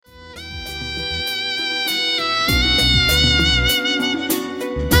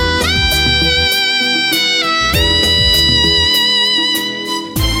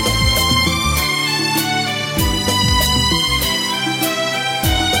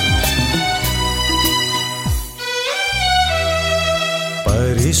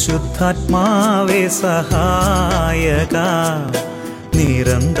പരിശുദ്ധാത്മാവേ സഹായക,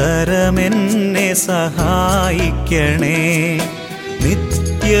 നിരന്തരമെന്നെ സഹായിക്കണേ.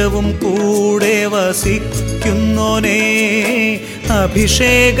 നിത്യവും കൂടെ വസിക്കുന്നോനേ,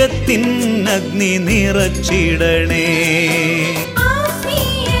 അഭിഷേകത്തിൻ അഗ്നി നിറച്ചിടണേ.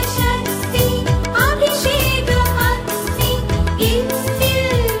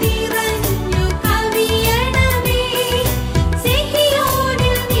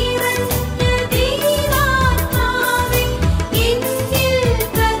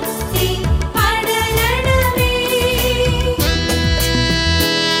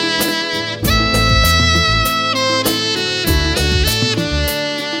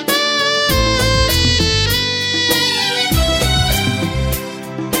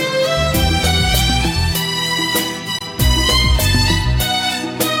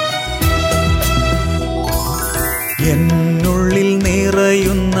 എന്നുള്ളിൽ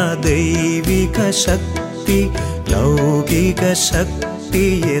നിറയുന്ന ദൈവിക ശക്തി ലൗകിക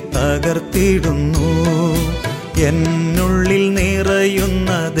ശക്തിയെ തകർത്തിടുന്നു. എന്നുള്ളിൽ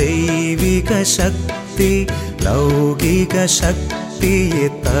നിറയുന്ന ദൈവിക ശക്തി ലൗകിക ശക്തിയെ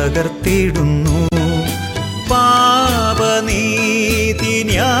തകർത്തിടുന്നു. പാപനീതി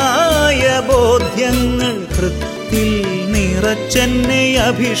ന്യായ ബോധ്യങ്ങൾ ഹൃത്തിൽ നിറച്ചെന്നെ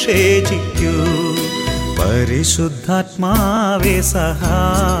അഭിഷേചിക്കൂ. പരിശുദ്ധാത്മാവേ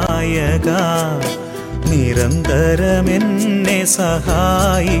സഹായക, നിരന്തരമെന്നെ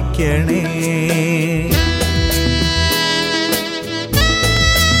സഹായിക്കണേ.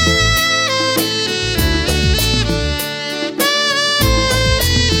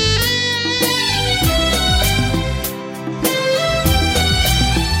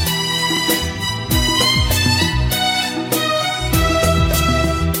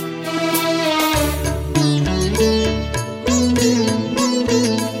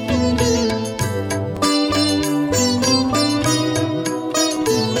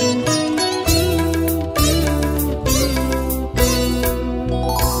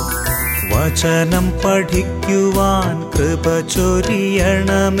 വചനം പഠിക്കുവാൻ കൃപ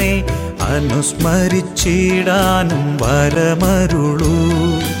ചൊരിയണമേ, അനുസ്മരിച്ചിടാനും വരമരുളൂ.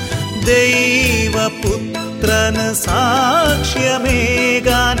 ദൈവപുത്രന്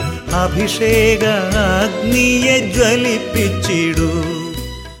സാക്ഷ്യമേകാൻ അഭിഷേക അഗ്നിയെ ജ്വലിപ്പിച്ചിടൂ.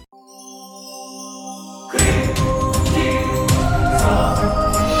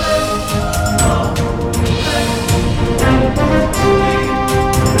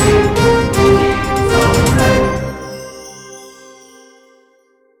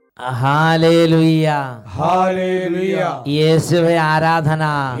 Hallelujah, hallelujah. യേശുവേ ആരാധന,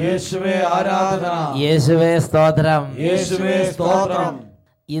 യേശുവേ ആരാധന, യേശുവേ സ്തോത്രം, യേശുവേ സ്തോത്രം.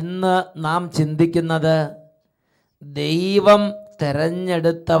 ഇന്ന് നാം ചിന്തിക്കുന്നത് ദൈവം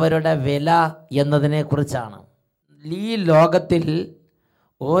തെരഞ്ഞെടുത്തവരുടെ വില എന്നതിനെ കുറിച്ചാണ്. ഈ ലോകത്തിൽ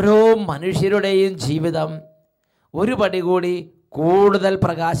ഓരോ മനുഷ്യരുടെയും ജീവിതം ഒരു പടി കൂടി കൂടുതൽ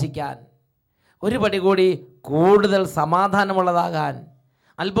പ്രകാശിക്കാൻ, ഒരു പടി കൂടി കൂടുതൽ സമാധാനമുള്ളതാകാൻ,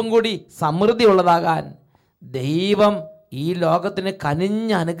 അല്പം കൂടി സമൃദ്ധി ഉള്ളതാകാൻ ദൈവം ഈ ലോകത്തിന്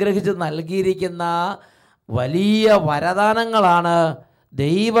കനിഞ്ഞ് അനുഗ്രഹിച്ച് നൽകിയിരിക്കുന്ന വലിയ വരദാനങ്ങളാണ്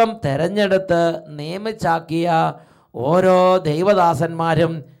ദൈവം തെരഞ്ഞെടുത്ത് നിയമിച്ചാക്കിയ ഓരോ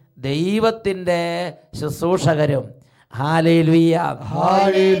ദൈവദാസന്മാരും ദൈവത്തിൻ്റെ ശുശ്രൂഷകരും. Hallelujah,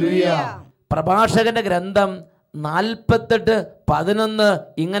 hallelujah. പ്രഭാഷകന്റെ ഗ്രന്ഥം 48:11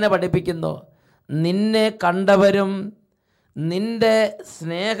 ഇങ്ങനെ പഠിപ്പിക്കുന്നു: നിന്നെ കണ്ടവരും നിന്റെ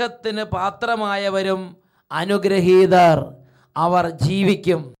സ്നേഹത്തിന് പാത്രമായവരും അനുഗ്രഹീതർ, അവർ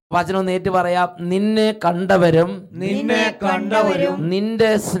ജീവിക്കും. വചനം നേറ്റ് പറയാം: നിന്നെ കണ്ടവരും നിന്റെ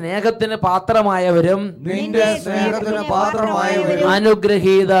സ്നേഹത്തിന് പാത്രമായവരും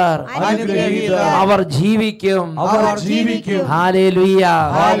അനുഗ്രഹീതർ, അവർ ജീവിക്കും. ഹല്ലേലൂയ.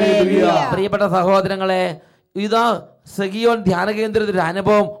 പ്രിയപ്പെട്ട സഹോദരങ്ങളെ, ഇതാ സഗിയോൻ ധ്യാന കേന്ദ്രത്തിൽ ഒരു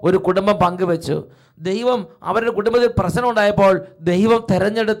അനുഭവം ഒരു കുടുംബം പങ്കുവെച്ചു. ദൈവം അവരുടെ കുടുംബത്തിൽ പ്രശ്നം ഉണ്ടായപ്പോൾ ദൈവം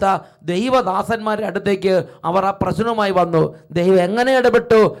തെരഞ്ഞെടുത്ത ദൈവദാസന്മാരുടെ അടുത്തേക്ക് അവർ ആ പ്രശ്നവുമായി വന്നു. ദൈവം എങ്ങനെ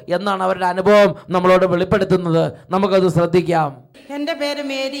ഇടപെട്ടു എന്നാണ് അവരുടെ അനുഭവം നമ്മളോട് വെളിപ്പെടുത്തുന്നത്. നമുക്കത് ശ്രദ്ധിക്കാം. എന്റെ പേര്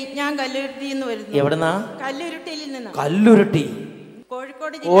മേരി, ഞാൻ കല്ലുരുട്ടിയിൽ നിന്ന് വരുന്നു. എവിടുന്നാ? കല്ലുരുട്ടിയിൽ നിന്ന്. കല്ലുരുട്ടി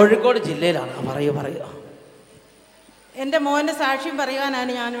കോഴിക്കോട് ജില്ലയിലാണ്. പറയൂ. എൻ്റെ മോൻ്റെ സാക്ഷ്യം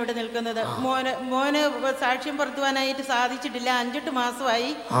പറയുവാനാണ് ഞാനിവിടെ നിൽക്കുന്നത്. മോന് സാക്ഷ്യം പുറത്തുവാനായിട്ട് സാധിച്ചിട്ടില്ല. 5-8 മാസമായി.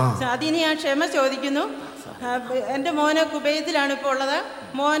 അതിന് ഞാൻ ക്ഷമ ചോദിക്കുന്നു. എൻ്റെ മോന് കുവൈത്തിലാണ് ഇപ്പോൾ ഉള്ളത്.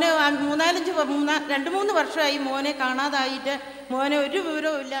 മോന് 2-3 വർഷമായി മോനെ കാണാതായിട്ട്. മോനെ ഒരു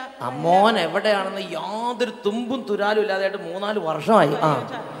വിവരവും ഇല്ല. മോൻ എവിടെയാണെന്ന് യാതൊരു തുമ്പും തുരാലും ഇല്ലാതായിട്ട് 3-4 വർഷമായി.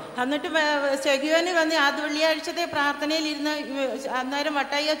 എന്നിട്ട് സെഗിയോന് വന്ന് അത് വെള്ളിയാഴ്ചത്തെ പ്രാർത്ഥനയിലിരുന്ന് അന്നേരം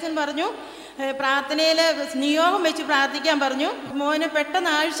വട്ടായിയച്ഛൻ പറഞ്ഞു പ്രാർത്ഥനയിൽ നിയോഗം വെച്ച് പ്രാർത്ഥിക്കാൻ പറഞ്ഞു. മോന്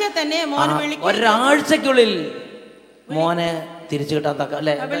പെട്ടെന്ന് ആഴ്ച തന്നെ മോന് ഒരാഴ്ചക്കുള്ളിൽ മോനെ തിരിച്ചു കിട്ടാൻ തക്ക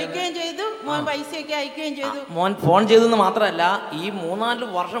അല്ലേ വിളിക്കുകയും ചെയ്തു. മോൻ പൈസയൊക്കെ അയക്കുകയും ചെയ്തു. മോൻ ഫോൺ ചെയ്തെന്ന് മാത്രമല്ല, ഈ 3-4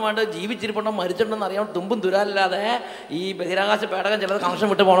 വർഷമായിട്ട് ജീവിച്ചിരിപ്പുണ്ടോ മരിച്ചിട്ടുണ്ടെന്ന് അറിയാൻ തുമ്പും തുരാലില്ലാതെ ഈ ബഹിരാകാശ പേടകം ചിലത് കണക്ഷൻ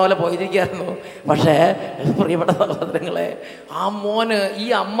വിട്ട് പോണ പോലെ പോയിരിക്കുകയായിരുന്നു. പക്ഷേ പ്രിയപ്പെട്ട സഹോദരങ്ങളെ, ആ മോന് ഈ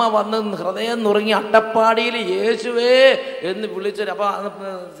അമ്മ വന്ന് ഹൃദയം നുറുങ്ങി അട്ടപ്പാടിയിൽ യേശുവേ എന്ന് വിളിച്ചൊരു, അപ്പോൾ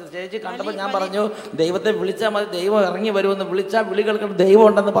ചേച്ചി കണ്ടപ്പോൾ ഞാൻ പറഞ്ഞു ദൈവത്തെ വിളിച്ചാൽ മതി, ദൈവം ഇറങ്ങി വരുമെന്ന്. വിളിച്ചാൽ വിളി കേൾക്കുന്ന ദൈവം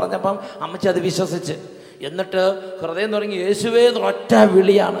ഉണ്ടെന്ന് പറഞ്ഞപ്പം അമ്മച്ചി അത് വിശ്വസിച്ച്, എന്നിട്ട് ഹൃദയം തുടങ്ങി യേശുവേ ഒറ്റ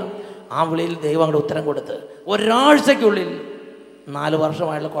വിളിയാണ്. ആ വിളിയിൽ ദൈവം അങ്ങോട്ട് ഉത്തരം കൊടുത്ത് ഒരാഴ്ചയ്ക്കുള്ളിൽ 4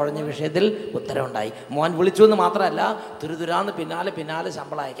 വർഷമായുള്ള കുഴഞ്ഞ വിഷയത്തിൽ ഉത്തരവുണ്ടായി. മോൻ വിളിച്ചു എന്ന് മാത്രമല്ല, തുരുതുരാന്ന് പിന്നാലെ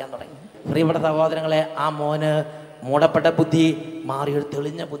ശമ്പളം അയക്കാൻ തുടങ്ങി. പ്രിയപ്പെട്ട സഹോദരങ്ങളെ, ആ മോന് മൂടപ്പെട്ട ബുദ്ധി മാറി ഒരു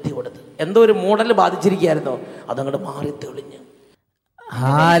തെളിഞ്ഞ ബുദ്ധി കൊടുത്ത്. എന്തോ ഒരു മൂടൽ ബാധിച്ചിരിക്കുകയായിരുന്നോ, അതങ്ങോട്ട് മാറി തെളിഞ്ഞ്.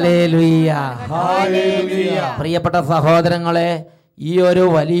 Hallelujah, hallelujah. പ്രിയപ്പെട്ട സഹോദരങ്ങളെ, ഈ ഒരു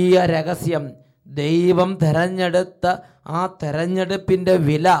വലിയ രഹസ്യം, ദൈവം തെരഞ്ഞെടുത്ത ആ തെരഞ്ഞെടുപ്പിൻ്റെ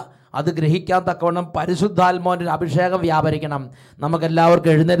വില അത് ഗ്രഹിക്കാൻ തക്കവണ്ണം പരിശുദ്ധാത്മാവിൻ്റെ അഭിഷേകം വ്യാപരിക്കണം.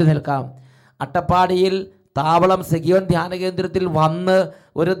 നമുക്കെല്ലാവർക്കും എഴുന്നേറ്റ് നിൽക്കാം. അട്ടപ്പാടിയിൽ താവളം സെഗിയോൻ ധ്യാന കേന്ദ്രത്തിൽ വന്ന്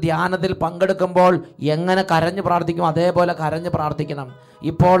ഒരു ധ്യാനത്തിൽ പങ്കെടുക്കുമ്പോൾ എങ്ങനെ കരഞ്ഞ് പ്രാർത്ഥിക്കും, അതേപോലെ കരഞ്ഞ് പ്രാർത്ഥിക്കണം.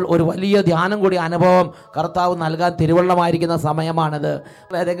 ഇപ്പോൾ ഒരു വലിയ ധ്യാനം കൂടി അനുഭവം കർത്താവ് നൽകാൻ തിരുവള്ളമായിരിക്കുന്ന സമയമാണിത്.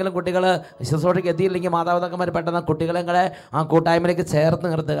 ഏതെങ്കിലും കുട്ടികൾ ശുശ്രൂഷയ്ക്ക് എത്തിയില്ലെങ്കിൽ മാതാപിതാക്കന്മാർ പെട്ടെന്ന് കുട്ടികളെ കൂടെ ആ കൂട്ടായ്മയിലേക്ക് ചേർത്ത്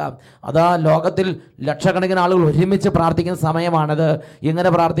നിർത്തുക. അതാ ലോകത്തിൽ ലക്ഷക്കണക്കിന് ആളുകൾ ഒരുമിച്ച് പ്രാർത്ഥിക്കുന്ന സമയമാണിത്. ഇങ്ങനെ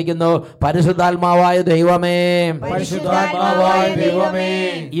പ്രാർത്ഥിക്കുന്നു: പരിശുദ്ധാത്മാവായ ദൈവമേ, പരിശുദ്ധാത്മാവായ ദൈവമേ,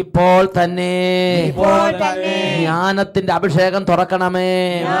 ഇപ്പോൾ തന്നെ ജ്ഞാനത്തിന്റെ അഭിഷേകം തുറക്കണമേ.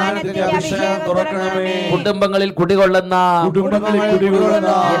 കുടുംബങ്ങളിൽ കുടികൊള്ളുന്ന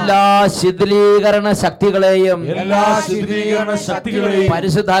എല്ലാ ശിഥിലീകരണ ശക്തികളെയും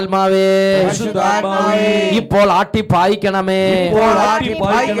പരിശുദ്ധാത്മാവേ ഇപ്പോൾ ആട്ടിപ്പായിക്കണമേ.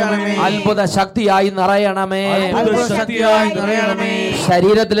 അത്ഭുത ശക്തിയായി നിറയണമേ.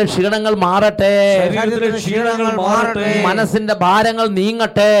 ശരീരത്തിലെ ക്ഷീണങ്ങൾ മാറട്ടെ. മനസ്സിന്റെ ഭാരങ്ങൾ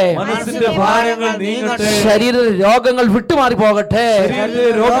നീങ്ങട്ടെ. ശരീര രോഗങ്ങൾ വിട്ടുമാറി പോകട്ടെ.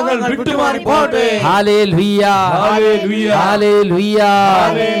 Hallelujah, hallelujah.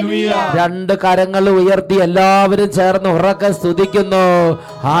 2 കരങ്ങൾ ഉയർത്തി എല്ലാവരും ചേർന്ന് ഉറക്കെ സ്തുതിക്കുന്നു.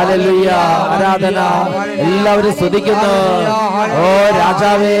 ഹല്ലേലൂയ, ആരാധന. എല്ലാവരും സ്തുതിക്കുന്നു. ഓ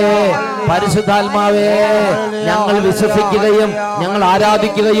രാജാവേ, പരിശുദ്ധാത്മാവേ, ഞങ്ങൾ വിശ്വസിക്കുകയും ഞങ്ങൾ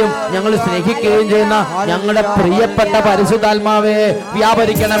ആരാധിക്കുകയും ഞങ്ങൾ സ്നേഹിക്കുകയും ചെയ്യുന്ന ഞങ്ങളുടെ പ്രിയപ്പെട്ട പരിശുദ്ധാത്മാവേ,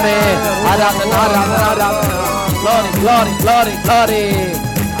 വ്യാപരിക്കണമേ. ആരാധന, ആരാധന, ആരാധന. Glory, glory, glory, glory.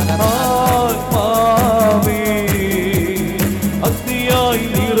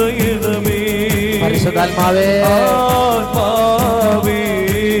 പരിശുദ്ധാത്മാവേ,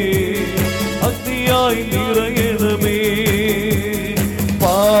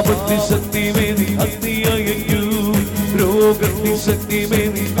 പാപത്തി ശക്തിമേനി അഗ്നിയയക്കൂ, രോഗത്തി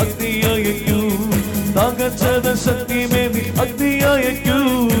ശക്തിമേനി അഗ്നിയയക്കൂ, തകച്ചത ശക്തിമേനി അഗ്നിയയക്കൂ,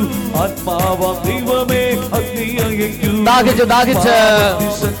 ആത്മാവാം ദൈവമേ അഗ്നിയയക്കൂ. ദാഹിച്ച്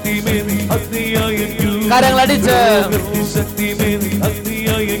ശക്തിമേനി അഗ്നിയയക്കൂ, കരങ്ങളടിച്ച് ശക്തിമേനി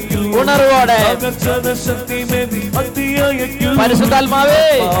അഗ്നിയയക്കൂ, ഉണർവോടെ ശക്തിമേനി അഗ്നിയയക്കൂ, പരിശുദ്ധാത്മാവേ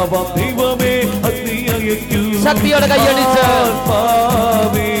ദൈവമേ അഗ്നിയയക്കൂ, ശക്തിയോടെ കൈയടിച്ച്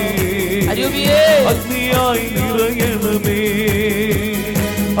അരൂപിയേ അഗ്നിയായി നിറയണമേ.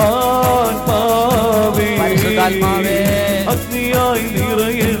 ആത്മാവേ പരിശുദ്ധാത്മാവേ അഗ്നിയായി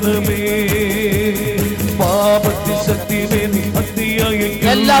നിറയണമേ. പാപത്തി ശക്തിമേനി അഗ്നിയയക്കൂ,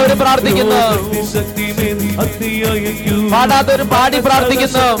 എല്ലാവരും പ്രാർത്ഥിക്കുന്നു. ശക്തിമേനി അഗ്നിയയക്കൂ, പാടാത്തവരും പാടി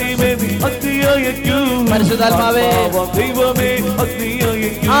പ്രാർത്ഥിക്കുന്നു. അഗ്നിയയക്കൂ, പരിശുദ്ധാത്മാവേ ദൈവമേ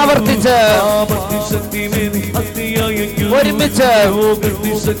അഗ്നിയയക്കൂ, ആവർത്തിച്ച് ശക്തിമേനി അഗ്നിയയക്കൂ, ഒരുമിച്ച്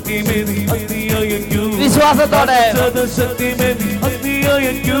ശക്തിമേനി അഗ്നിയയക്കൂ, വിശ്വാസത്തോടെ ശക്തിമേനി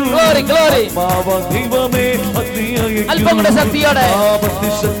അഗ്നിയയക്കൂ, ഗ്ലോറി ഗ്ലോറി. ദൈവമേ അഗ്നിയയക്കൂ, അല്പം കൂടെ ശക്തിയോടെ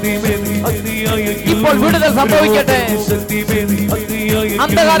ശക്തിമേനി അഗ്നിയയക്കൂ, ഇപ്പോൾ വിടുതൽ സംഭവിക്കട്ടെ. ശക്തിമേനി അഗ്നിയയക്കൂ,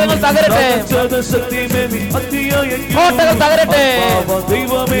 അന്ധകാരങ്ങൾ തകരട്ടെ. ശക്തിമേനി അഗ്നിയയക്കൂ, കോട്ടകൾ തകരട്ടെ.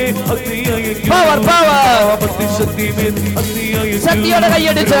 ദൈവമേ അഗ്നിയയക്കൂ, പവർ പവർ. ശക്തിമേനി അഗ്നിയയക്കൂ, ശക്തിയോടെ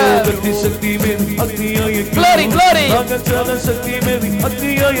കൈയടിച്ച് ശക്തിമേനി അഗ്നിയയക്കൂ, ഗ്ലോറി ഗ്ലോറി. ശക്തിമേനി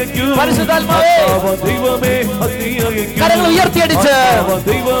അഗ്നിയയക്കൂ, പരിശുദ്ധാത്മാവേ ദൈവമേ അഗ്നിയയക്കൂ, കരങ്ങൾ ഉയർത്തിയടിച്ച്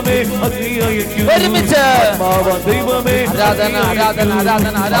ദൈവമേ അഗ്നിയയക്കൂ, ഒരുമിച്ച് ദൈവമേ ആരാധന ആരാധന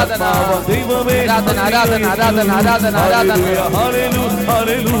ആരാധന ആരാധന ദൈവമേ ആരാധന ആരാധന ആരാധന ആരാധന ആരാധന.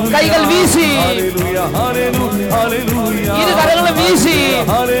 കൈകൾ വീശി, 2 കരങ്ങളും വീശി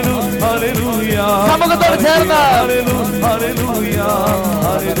സമൂഹത്തോട് ചേർന്ന്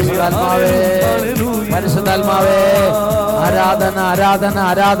പരിശുദ്ധാത്മാവേ, ആരാധന ആരാധന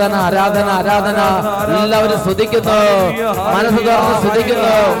ആരാധന ആരാധന ആരാധന. എല്ലാവരും സ്തുതിക്കുന്നു, മനസ്സ് തുറന്ന്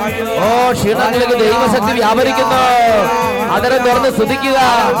സ്തുതിക്കുന്നു. ഓ, ക്ഷീണങ്ങളിലേക്ക് ദൈവശക്തി വ്യാപരിക്കുന്നു. അതരം തുറന്ന് സ്തുതിക്കുക.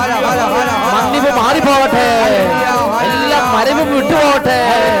 മണ്ണിപ്പ് മാറിപ്പോവട്ടെ, എല്ലാ മരവും വിട്ടുപോകട്ടെ,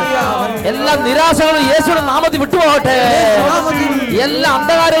 എല്ലാ നിരാശകളും യേശുവിന്റെ നാമത്തിൽ വിട്ടുപോകട്ടെ, എല്ലാ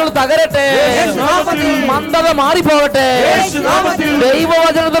അന്ധകാരങ്ങളും തകരട്ടെ, മന്ദത മാറിപ്പോകട്ടെ,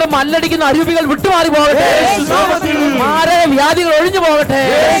 ദൈവവചനത്തിൽ മല്ലടിക്കുന്ന അരൂപികൾ വിട്ടുമാറി പോകട്ടെ, മാരക വ്യാധികൾ ഒഴിഞ്ഞു പോകട്ടെ,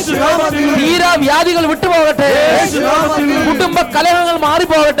 തീരാവ്യാധികൾ വിട്ടുപോകട്ടെ, കുടുംബ കലഹങ്ങൾ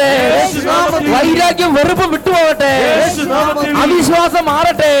മാറിപ്പോകട്ടെ, വൈരാഗ്യം വെറുപ്പും വിട്ടുപോകട്ടെ, അവിശ്വാസം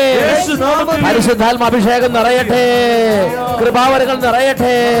മാറട്ടെ, പരിശുദ്ധാത്മ അഭിഷേകം നിറയട്ടെ, കൃപാവരങ്ങൾ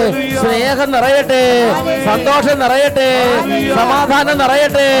നിറയട്ടെ, സ്നേഹം നിറയട്ടെ, സന്തോഷം നിറയട്ടെ, സമാധാനം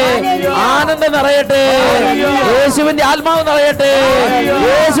നിറയട്ടെ, ആനന്ദം നിറയട്ടെ, യേശുവിന്റെ ആത്മാവ് നിറയട്ടെ,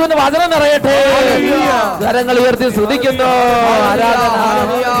 യേശുവിന്റെ വചനം നിറയട്ടെ. കരങ്ങൾ ഉയർത്തി സ്തുതിക്കുന്നു. ആരാധന.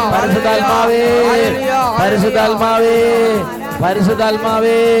 പരിശുദ്ധാത്മാവേ, പരിശുദ്ധാത്മാവേ,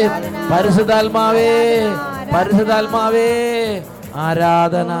 പരിശുദ്ധാത്മാവേ, പരിശുദ്ധാത്മാവേ, പരിശുദ്ധാത്മാവേ,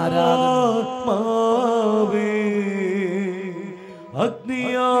 ആരാധന ആരാധന.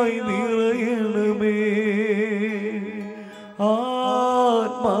 അഗ്നിയായി നിറയണമേ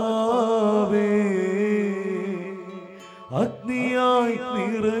ആത്മാവേ, അഗ്നിയായി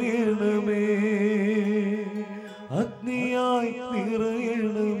നിറയണമേ, അഗ്നിയായി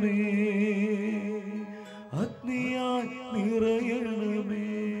നിറയണമേ, അഗ്നിയായി നിറയണമേ.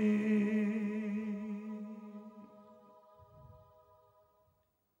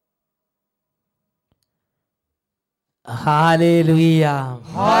 Hallelujah,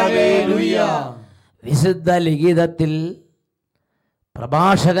 hallelujah. വിശുദ്ധ ലിഖിതത്തിൽ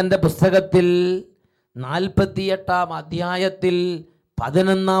പ്രഭാഷകന്റെ പുസ്തകത്തിൽ 48-ാം അധ്യായത്തിൽ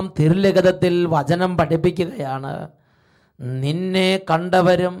 11-ാം തിരുലിഖിതത്തിൽ വചനം പഠിപ്പിക്കുകയാണ്. നിന്നെ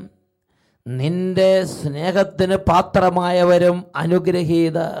കണ്ടവരും നിന്റെ സ്നേഹത്തിന് പാത്രമായവരും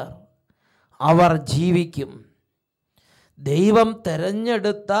അനുഗ്രഹീതർ, അവർ ജീവിക്കും. ദൈവം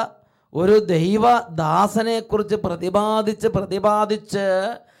തെരഞ്ഞെടുത്ത ഒരു ദൈവദാസനെക്കുറിച്ച് പ്രതിപാദിച്ച്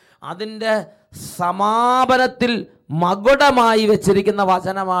അതിൻ്റെ സമാപനത്തിൽ മകുടമായി വെച്ചിരിക്കുന്ന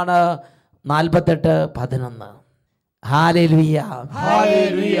വചനമാണ് 48:11. Hallelujah,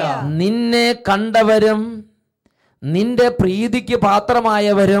 hallelujah. നിന്നെ കണ്ടവരും നിന്റെ പ്രീതിക്ക്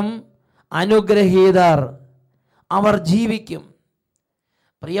പാത്രമായവരും അനുഗ്രഹീതർ, അവർ ജീവിക്കും.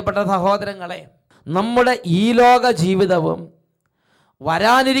 പ്രിയപ്പെട്ട സഹോദരങ്ങളെ, നമ്മുടെ ഈ ലോക ജീവിതവും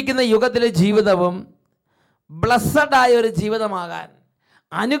വരാനിരിക്കുന്ന യുഗത്തിലെ ജീവിതവും ബ്ലസ്സഡായ ഒരു ജീവിതമാകാൻ,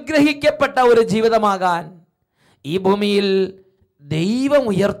 അനുഗ്രഹിക്കപ്പെട്ട ഒരു ജീവിതമാകാൻ ഈ ഭൂമിയിൽ ദൈവം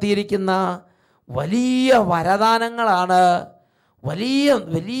ഉയർത്തിയിരിക്കുന്ന വലിയ വരദാനങ്ങളാണ്, വലിയ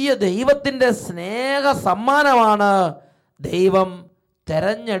വലിയ ദൈവത്തിൻ്റെ സ്നേഹ സമ്മാനമാണ്. ദൈവം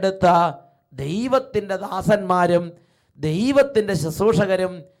തെരഞ്ഞെടുത്ത ദൈവത്തിൻ്റെ ദാസന്മാരും ദൈവത്തിൻ്റെ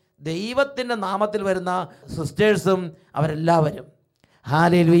ശുശ്രൂഷകരും ദൈവത്തിൻ്റെ നാമത്തിൽ വരുന്ന സിസ്റ്റേഴ്സും അവരെല്ലാവരും.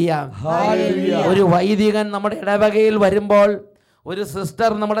 Hallelujah, hallelujah. ഒരു വൈദികൻ നമ്മുടെ ഇടവകയിൽ വരുമ്പോൾ, ഒരു സിസ്റ്റർ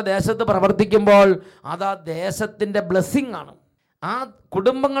നമ്മുടെ ദേശത്ത് പ്രവർത്തിക്കുമ്പോൾ അത് ആ ദേശത്തിൻ്റെ ബ്ലെസ്സിങ് ആണ്, ആ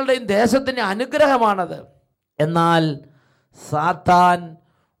കുടുംബങ്ങളുടെയും ദേശത്തിൻ്റെ അനുഗ്രഹമാണത്. എന്നാൽ സാത്താൻ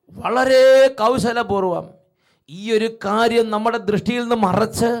വളരെ കൗശലപൂർവം ഈ ഒരു കാര്യം നമ്മുടെ ദൃഷ്ടിയിൽ നിന്ന്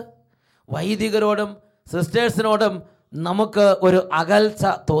മറച്ച് വൈദികരോടും സിസ്റ്റേഴ്സിനോടും നമുക്ക് ഒരു അകൽച്ച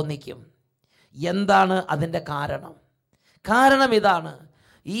തോന്നിക്കും. എന്താണ് അതിൻ്റെ കാരണം? കാരണം ഇതാണ്,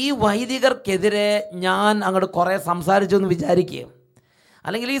 ഈ വൈദികർക്കെതിരെ ഞാൻ അങ്ങോട്ട് കുറേ സംസാരിച്ചു എന്ന് വിചാരിക്കുക,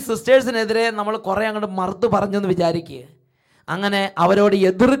 അല്ലെങ്കിൽ ഈ സിസ്റ്റേഴ്സിനെതിരെ നമ്മൾ കുറേ അങ്ങോട്ട് മറുത്ത് പറഞ്ഞു എന്ന് വിചാരിക്കുക. അങ്ങനെ അവരോട്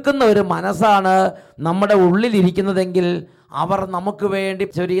എതിർക്കുന്ന ഒരു മനസ്സാണ് നമ്മുടെ ഉള്ളിലിരിക്കുന്നതെങ്കിൽ അവർ നമുക്ക് വേണ്ടി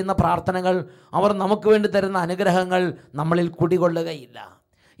ചൊരിയുന്ന പ്രാർത്ഥനകൾ, അവർ നമുക്ക് വേണ്ടി തരുന്ന അനുഗ്രഹങ്ങൾ നമ്മളിൽ കുടികൊള്ളുകയില്ല.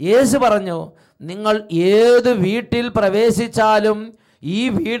 യേശു പറഞ്ഞു, നിങ്ങൾ ഏത് വീട്ടിൽ പ്രവേശിച്ചാലും ഈ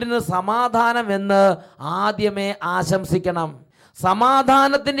വീടിന് സമാധാനം എന്ന് ആദ്യമേ ആശംസിക്കണം.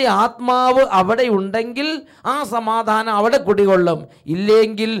 സമാധാനത്തിൻ്റെ ആത്മാവ് അവിടെ ഉണ്ടെങ്കിൽ ആ സമാധാനം അവിടെ കുടികൊള്ളും,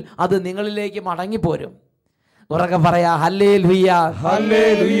 ഇല്ലെങ്കിൽ അത് നിങ്ങളിലേക്ക് മടങ്ങിപ്പോരും. ഉറക്കെ പറയാ, ഹല്ലേലൂയ,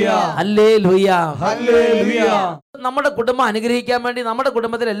 ഹല്ലേലൂയ, ഹല്ലേലൂയ, ഹല്ലേലൂയ. നമ്മുടെ കുടുംബം അനുഗ്രഹിക്കാൻ വേണ്ടി, നമ്മുടെ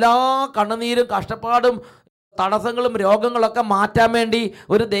കുടുംബത്തിൽ എല്ലാ കണ്ണുനീരും കഷ്ടപ്പാടും തടസ്സങ്ങളും രോഗങ്ങളൊക്കെ മാറ്റാൻ വേണ്ടി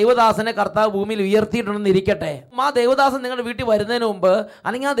ഒരു ദൈവദാസനെ കർത്താവ് ഭൂമിയിൽ ഉയർത്തിയിട്ടുണ്ടെന്ന് ഇരിക്കട്ടെ. ആ ദൈവദാസൻ നിങ്ങളുടെ വീട്ടിൽ വരുന്നതിന് മുമ്പ്,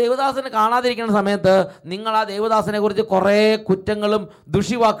 അല്ലെങ്കിൽ ആ ദൈവദാസനെ കാണാതിരിക്കുന്ന സമയത്ത് നിങ്ങൾ ആ ദൈവദാസനെ കുറിച്ച് കുറേ കുറ്റങ്ങളും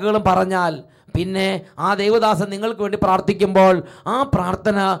ദുഷിവാക്കുകളും പറഞ്ഞാൽ, പിന്നെ ആ ദൈവദാസൻ നിങ്ങൾക്ക് വേണ്ടി പ്രാർത്ഥിക്കുമ്പോൾ ആ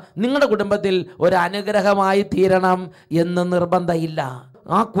പ്രാർത്ഥന നിങ്ങളുടെ കുടുംബത്തിൽ ഒരു അനുഗ്രഹമായി തീരണം എന്ന് നിർബന്ധമില്ല.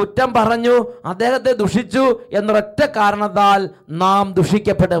 ആ കുറ്റം പറഞ്ഞു, അദ്ദേഹത്തെ ദുഷിച്ചു എന്നൊരൊറ്റ കാരണത്താൽ നാം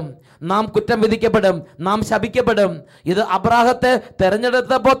ദുഷിക്കപ്പെടും, നാം കുറ്റം വിധിക്കപ്പെടും, നാം ശപിക്കപ്പെടും. ഇത് അബ്രാഹത്തെ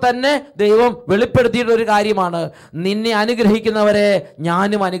തെരഞ്ഞെടുത്തപ്പോൾ തന്നെ ദൈവം വെളിപ്പെടുത്തിയിട്ടുള്ള ഒരു കാര്യമാണ്. നിന്നെ അനുഗ്രഹിക്കുന്നവരെ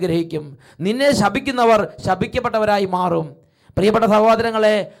ഞാനും അനുഗ്രഹിക്കും, നിന്നെ ശപിക്കുന്നവർ ശപിക്കപ്പെട്ടവരായി മാറും. പ്രിയപ്പെട്ട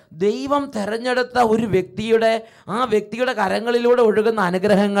സഹോദരങ്ങളെ, ദൈവം തെരഞ്ഞെടുത്ത ഒരു ആ വ്യക്തിയുടെ കരങ്ങളിലൂടെ ഒഴുകുന്ന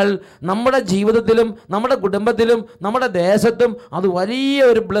അനുഗ്രഹങ്ങൾ നമ്മുടെ ജീവിതത്തിലും നമ്മുടെ കുടുംബത്തിലും നമ്മുടെ ദേശത്തും അത് വലിയ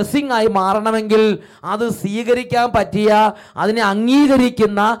ഒരു ബ്ലെസ്സിങ് ആയി മാറണമെങ്കിൽ അത് സ്വീകരിക്കാൻ പറ്റിയ, അതിനെ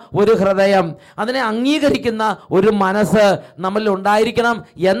അംഗീകരിക്കുന്ന ഒരു ഹൃദയം, അതിനെ അംഗീകരിക്കുന്ന ഒരു മനസ്സ് നമ്മളിൽ ഉണ്ടായിരിക്കണം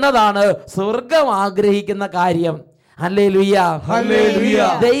എന്നതാണ് സ്വർഗം ആഗ്രഹിക്കുന്ന കാര്യം. Hallelujah, hallelujah.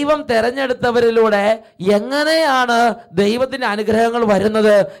 ദൈവം തെരഞ്ഞെടുത്തവരിലൂടെ എങ്ങനെയാണ് ദൈവത്തിന്റെ അനുഗ്രഹങ്ങൾ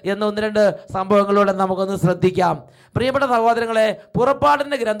വരുന്നത് എന്ന ഒന്ന് രണ്ട് സംഭവങ്ങളിലൂടെ നമുക്കൊന്ന് ശ്രദ്ധിക്കാം. പ്രിയപ്പെട്ട സഹോദരങ്ങളെ,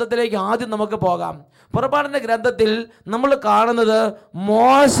 പുറപ്പാടിന്റെ ഗ്രന്ഥത്തിലേക്ക് ആദ്യം നമുക്ക് പോകാം. പുറപ്പാടിന്റെ ഗ്രന്ഥത്തിൽ നമ്മൾ കാണുന്നത്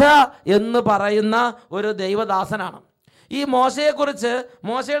മോശ എന്ന് പറയുന്ന ഒരു ദൈവദാസനാണ്. ഈ മോശയെക്കുറിച്ച്,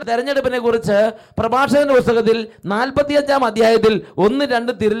 മോശയുടെ തെരഞ്ഞെടുപ്പിനെ കുറിച്ച് പ്രഭാഷകന്റെ പുസ്തകത്തിൽ 45-ാം അധ്യായത്തിൽ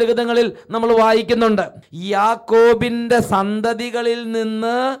 1-2 തിരുലിഖിതങ്ങളിൽ നമ്മൾ വായിക്കുന്നുണ്ട്. യാക്കോബിന്റെ സന്തതികളിൽ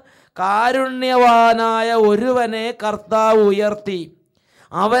നിന്ന് കാരുണ്യവാനായ ഒരുവനെ കർത്താവ് ഉയർത്തി,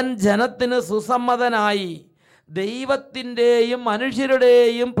 അവൻ ജനത്തിന് സുസമ്മതനായി, ദൈവത്തിൻ്റെയും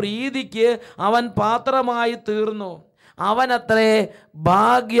മനുഷ്യരുടെയും പ്രീതിക്ക് അവൻ പാത്രമായി തീർന്നു. അവനത്രേ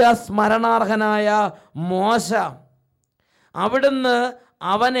ഭാഗ്യസ്മരണാർഹനായ മോശ. അവിടുന്ന്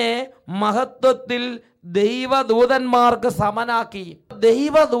അവനെ മഹത്വത്തിൽ ദൈവദൂതന്മാർക്ക് സമനാക്കി.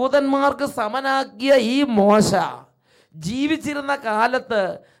 ദൈവദൂതന്മാർക്ക് സമനാക്കിയ ഈ മോശ ജീവിച്ചിരുന്ന കാലത്ത്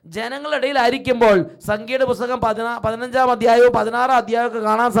ജനങ്ങളുടെ ഇടയിലായിരിക്കുമ്പോൾ, സംഖ്യയുടെ പുസ്തകം 15-ാം അധ്യായവും 16-ാം അധ്യായമൊക്കെ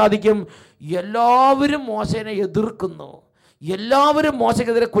കാണാൻ സാധിക്കും, എല്ലാവരും മോശനെ എതിർക്കുന്നു, എല്ലാവരും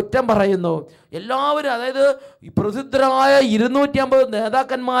മോശയ്ക്കെതിരെ കുറ്റം പറയുന്നു. എല്ലാവരും, അതായത് പ്രസിദ്ധരായ 250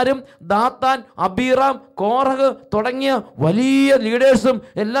 നേതാക്കന്മാരും ദാത്താൻ, അബീറാം, കോറഹ് തുടങ്ങിയ വലിയ ലീഡേഴ്സും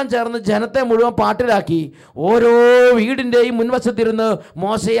എല്ലാം ചേർന്ന് ജനത്തെ മുഴുവൻ പാട്ടിലാക്കി. ഓരോ വീടിൻ്റെയും മുൻവശത്തിരുന്ന്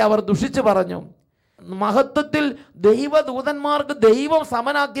മോശയെ അവർ ദുഷിച്ചു പറഞ്ഞു. മഹത്വത്തിൽ ദൈവദൂതന്മാർക്ക് ദൈവം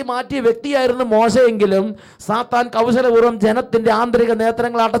സമനാക്കി മാറ്റിയ വ്യക്തിയായിരുന്നു മോശയെങ്കിലും സാത്താൻ കൗശലപൂർവ്വം ജനത്തിൻ്റെ ആന്തരിക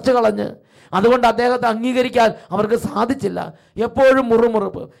നേത്രങ്ങൾ അടച്ചു കളഞ്ഞ്, അതുകൊണ്ട് അദ്ദേഹത്തെ അംഗീകരിക്കാൻ അവർക്ക് സാധിച്ചില്ല. എപ്പോഴും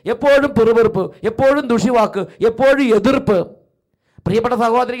മുറുമുറുപ്പ്, എപ്പോഴും പിറുപിറുപ്പ്, എപ്പോഴും ദുഷിവാക്ക്, എപ്പോഴും എതിർപ്പ്. പ്രിയപ്പെട്ട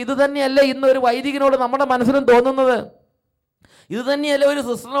സഹോദരി, ഇത് തന്നെയല്ലേ ഇന്ന് ഒരു വൈദികനോട് നമ്മുടെ മനസ്സിലും തോന്നുന്നത്? ഇത് തന്നെയല്ലേ ഒരു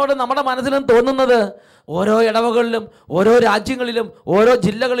സിസ്റ്ററിനോട് നമ്മുടെ മനസ്സിലും തോന്നുന്നത്? ഓരോ ഇടവകളിലും, ഓരോ രാജ്യങ്ങളിലും, ഓരോ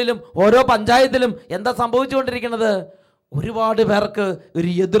ജില്ലകളിലും, ഓരോ പഞ്ചായത്തിലും എന്താ സംഭവിച്ചുകൊണ്ടിരിക്കുന്നത്? ഒരുപാട് പേർക്ക് ഒരു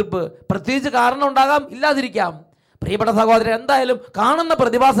എതിർപ്പ്. പ്രത്യേകിച്ച് കാരണം ഉണ്ടാകാം, ഇല്ലാതിരിക്കാം. പ്രിയപ്പെട്ട സഹോദരൻ, എന്തായാലും കാണുന്ന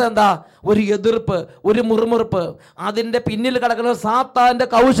പ്രതിഭാസം എന്താ? ഒരു എതിർപ്പ്, ഒരു മുറുമുറുപ്പ്. അതിൻ്റെ പിന്നിൽ കിടക്കുന്ന സാത്താൻ്റെ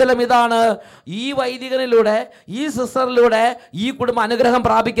കൗശലം ഇതാണ്: ഈ വൈദികനിലൂടെ, ഈ സിസ്റ്ററിലൂടെ ഈ കുടുംബം അനുഗ്രഹം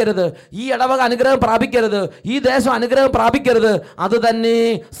പ്രാപിക്കരുത്, ഈ ഇടവക അനുഗ്രഹം പ്രാപിക്കരുത്, ഈ ദേശം അനുഗ്രഹം പ്രാപിക്കരുത്. അത് തന്നെ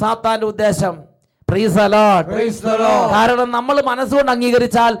സാത്താൻ്റെ ഉദ്ദേശം. കാരണം നമ്മൾ മനസ്സുകൊണ്ട്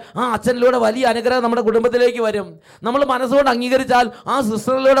അംഗീകരിച്ചാൽ ആ അച്ഛനിലൂടെ വലിയ അനുഗ്രഹം നമ്മുടെ കുടുംബത്തിലേക്ക് വരും. നമ്മൾ മനസ്സുകൊണ്ട് അംഗീകരിച്ചാൽ ആ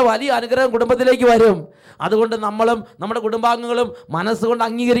സിസ്റ്ററിലൂടെ വലിയ അനുഗ്രഹം കുടുംബത്തിലേക്ക് വരും. അതുകൊണ്ട് നമ്മളും നമ്മുടെ കുടുംബാംഗങ്ങളും മനസ്സുകൊണ്ട്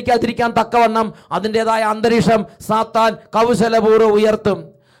അംഗീകരിക്കാതിരിക്കാൻ തക്കവണ്ണം അതിൻ്റെതായ അന്തരീക്ഷം സാത്താൻ കൗശലപൂർവ്വം ഉയർത്തും.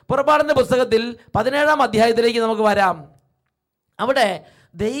 പുറപ്പാടിൻ്റെ പുസ്തകത്തിൽ 17-ാം അധ്യായത്തിലേക്ക് നമുക്ക് വരാം. അവിടെ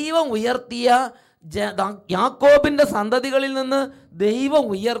ദൈവം ഉയർത്തിയ, യാക്കോബിന്റെ സന്തതികളിൽ നിന്ന് ദൈവം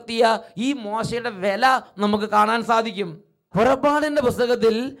ഉയർത്തിയ ഈ മോശയുടെ വില നമുക്ക് കാണാൻ സാധിക്കും. പുറപ്പാടിന്റെ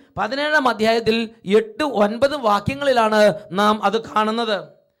പുസ്തകത്തിൽ 17-ാം അധ്യായത്തിൽ 8-9 വാക്യങ്ങളിലാണ് നാം അത് കാണുന്നത്.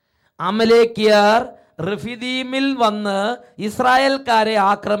 അമലേക്യർ റിഫിദീമിൽ വന്ന് ഇസ്രായേൽക്കാരെ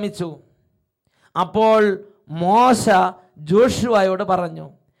ആക്രമിച്ചു. അപ്പോൾ മോശ ജോഷുവയോട് പറഞ്ഞു,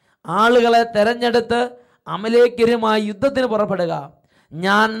 ആളുകളെ തെരഞ്ഞെടുത്ത് അമലേക്യരുമായി യുദ്ധത്തിന് പുറപ്പെടുക.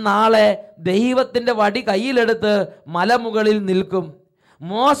 ഞാൻ നാളെ ദൈവത്തിൻ്റെ വടി കയ്യിലെടുത്ത് മലമുകളിൽ നിൽക്കും.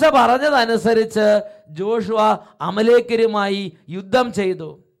 മോശ പറഞ്ഞതനുസരിച്ച് ജോഷുവ അമലേക്യരുമായി യുദ്ധം ചെയ്തു.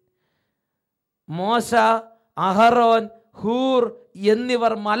 മോശ, അഹറോൻ, ഹൂർ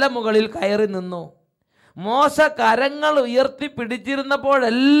എന്നിവർ മലമുകളിൽ കയറി നിന്നു. മോശ കരങ്ങൾ ഉയർത്തി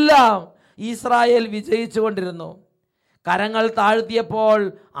പിടിച്ചിരുന്നപ്പോഴെല്ലാം ഇസ്രായേൽ വിജയിച്ചുകൊണ്ടിരുന്നു. കരങ്ങൾ താഴ്ത്തിയപ്പോൾ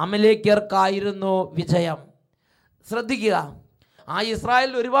അമലേക്യർക്കായിരുന്നു വിജയം. ശ്രദ്ധിക്കുക, ആ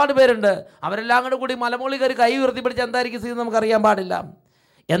ഇസ്രായേലിൽ ഒരുപാട് പേരുണ്ട്. അവരെല്ലാം കൂടി മലമുകളിൽ കയറി കൈ ഉയർത്തി പിടിച്ച് എന്തായിരിക്കും സ്ഥിതി നമുക്കറിയാൻ പാടില്ല.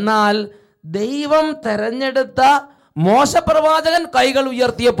 എന്നാൽ ദൈവം തെരഞ്ഞെടുത്ത മോശപ്രവാചകൻ കൈകൾ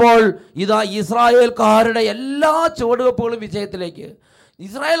ഉയർത്തിയപ്പോൾ ഇതാ ഇസ്രായേൽക്കാരുടെ എല്ലാ ചുവടുവെപ്പുകളും വിജയത്തിലേക്ക്.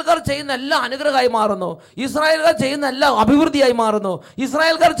 ഇസ്രായേൽക്കാർ ചെയ്യുന്ന എല്ലാ അനുഗ്രഹമായി മാറുന്നു. ഇസ്രായേൽക്കാർ ചെയ്യുന്ന എല്ലാ അഭിവൃദ്ധിയായി മാറുന്നു.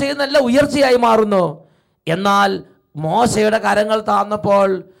 ഇസ്രായേൽക്കാർ ചെയ്യുന്ന എല്ലാ ഉയർച്ചയായി മാറുന്നു. എന്നാൽ മോശയുടെ കരങ്ങൾ താഴ്ന്നപ്പോൾ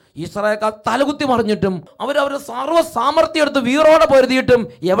ഇസ്രായേൽക്കാർ തലകുത്തി മറിഞ്ഞിട്ടും അവരവരുടെ സർവ്വ സാമർഥ്യം എടുത്ത് വീറോടെ പൊരുതിയിട്ടും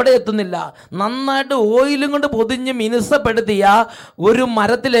എവിടെ എത്തുന്നില്ല. നന്നായിട്ട് ഓയിലും കൊണ്ട് പൊതിഞ്ഞ് മിനുസപ്പെടുത്തിയ ഒരു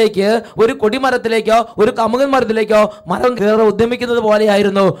മരത്തിലേക്ക്, ഒരു കൊടിമരത്തിലേക്കോ ഒരു കമുകൻ മരത്തിലേക്കോ മരം കയറി ഉദ്യമിക്കുന്നത്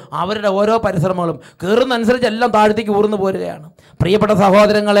പോലെയായിരുന്നു അവരുടെ ഓരോ പരിശ്രമങ്ങളും. കയറുന്നതനുസരിച്ച് എല്ലാം താഴത്തേക്ക് ഊർന്നു പോരുകയാണ്. പ്രിയപ്പെട്ട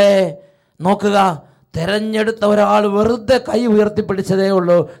സഹോദരങ്ങളെ, നോക്കുക, തെരഞ്ഞെടുത്ത ഒരാൾ വെറുതെ കൈ ഉയർത്തിപ്പിടിച്ചതേ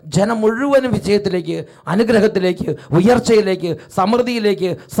ഉള്ളൂ. ജനം മുഴുവനും വിജയത്തിലേക്ക്, അനുഗ്രഹത്തിലേക്ക്, ഉയർച്ചയിലേക്ക്, സമൃദ്ധിയിലേക്ക്,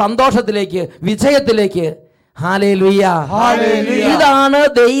 സന്തോഷത്തിലേക്ക്, വിജയത്തിലേക്ക്. ഹല്ലേലൂയ. ഇതാണ്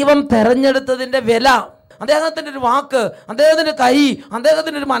ദൈവം തെരഞ്ഞെടുത്തതിൻ്റെ വില. അദ്ദേഹത്തിൻ്റെ ഒരു വാക്ക്, അദ്ദേഹത്തിൻ്റെ കൈ,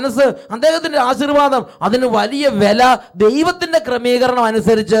 അദ്ദേഹത്തിൻ്റെ ഒരു മനസ്സ്, അദ്ദേഹത്തിൻ്റെ ആശീർവാദം, അതിന് വലിയ വില ദൈവത്തിൻ്റെ ക്രമീകരണം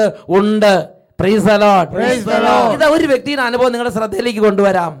അനുസരിച്ച് ഉണ്ട്. Price the Lord. ഇതാ ഒരു വ്യക്തിയുടെ അനുഭവം നിങ്ങളുടെ ശ്രദ്ധയിലേക്ക്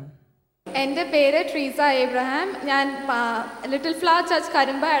കൊണ്ടുവരാം. എൻ്റെ പേര് ട്രീസ എബ്രഹാം. ഞാൻ ലിറ്റിൽ ഫ്ലവർ ചർച്ച്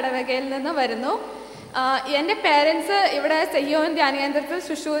കരിമ്പ ഇടവകയിൽ നിന്ന് വരുന്നു. എൻ്റെ പേരൻസ് ഇവിടെ സെഹിയോൻ ധ്യാനകേന്ദ്രത്തിൽ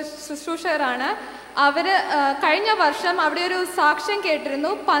ശുശ്രൂഷകരാണ്. അവർ കഴിഞ്ഞ വർഷം അവിടെ ഒരു സാക്ഷ്യം കേട്ടിരുന്നു.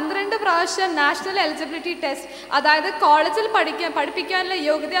 12 പ്രാവശ്യം നാഷണൽ എലിജിബിലിറ്റി ടെസ്റ്റ്, അതായത് കോളേജിൽ പഠിപ്പിക്കാനുള്ള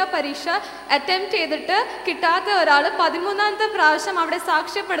യോഗ്യതാ പരീക്ഷ അറ്റംപ്റ്റ് ചെയ്തിട്ട് കിട്ടാത്ത ഒരാൾ 13ാമത്തെ പ്രാവശ്യം അവിടെ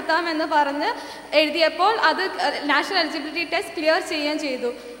സാക്ഷ്യപ്പെടുത്താമെന്ന് പറഞ്ഞ് എഴുതിയപ്പോൾ അത് നാഷണൽ എലിജിബിലിറ്റി ടെസ്റ്റ് ക്ലിയർ ചെയ്യുകയും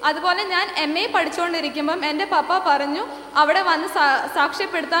ചെയ്തു. അതുപോലെ ഞാൻ MA പഠിച്ചുകൊണ്ടിരിക്കുമ്പം എൻ്റെ പപ്പ പറഞ്ഞു അവിടെ വന്ന്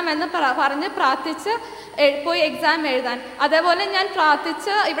സാക്ഷ്യപ്പെടുത്താമെന്ന് പറഞ്ഞ് പ്രാർത്ഥിച്ച് പോയി എക്സാം എഴുതാൻ. അതേപോലെ ഞാൻ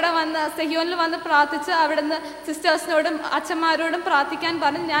പ്രാർത്ഥിച്ച് ഇവിടെ വന്ന് സെഹിയോനിൽ വന്ന് പ്രാർത്ഥിച്ച് അവിടുന്ന് സിസ്റ്റേഴ്സിനോടും അച്ഛന്മാരോടും പ്രാർത്ഥിക്കാൻ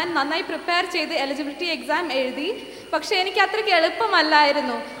പറഞ്ഞ് ഞാൻ നന്നായി പ്രിപ്പയർ ചെയ്ത് എലിജിബിലിറ്റി എക്സാം എഴുതി. പക്ഷേ എനിക്ക് അത്രയ്ക്ക്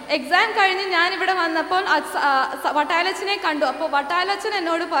എളുപ്പമല്ലായിരുന്നു. എക്സാം കഴിഞ്ഞ് ഞാൻ ഇവിടെ വന്നപ്പോൾ വട്ടാലച്ചനെ കണ്ടു. അപ്പോൾ വട്ടാലച്ചൻ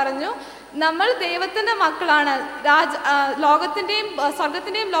എന്നോട് പറഞ്ഞു, നമ്മൾ ദൈവത്തിൻ്റെ മക്കളാണ്, ലോകത്തിൻ്റെയും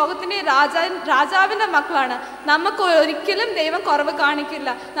സ്വർഗത്തിൻ്റെയും ലോകത്തിൻ്റെയും രാജാവിൻ്റെ മക്കളാണ്. നമുക്ക് ഒരിക്കലും ദൈവം കുറവ് കാണിക്കില്ല,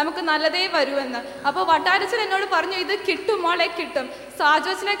 നമുക്ക് നല്ലതേ വരുമെന്ന്. അപ്പോൾ വട്ടാരച്ചൻ എന്നോട് പറഞ്ഞു, ഇത് കിട്ടും മോളെ, കിട്ടും.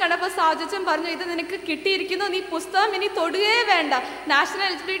 സാജോച്ചനെ കണ്ടപ്പോൾ സാജോച്ചൻ പറഞ്ഞു, ഇത് നിനക്ക് കിട്ടിയിരിക്കുന്നു, നീ പുസ്തകം ഇനി തൊടുകയേ വേണ്ട, നാഷണൽ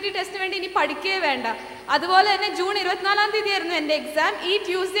എലിജിബിലിറ്റി ടെസ്റ്റിന് വേണ്ടി ഇനി പഠിക്കുകയേ വേണ്ട. അതുപോലെ തന്നെ ജൂൺ 24-ാം തീയതി ആയിരുന്നു എൻ്റെ എക്സാം. ഈ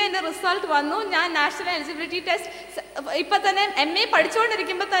ട്യൂസ്ഡേ എൻ്റെ റിസൾട്ട് വന്നു. ഞാൻ നാഷണൽ എലിജിബിലിറ്റി ടെസ്റ്റ് ഇപ്പൊ തന്നെ MA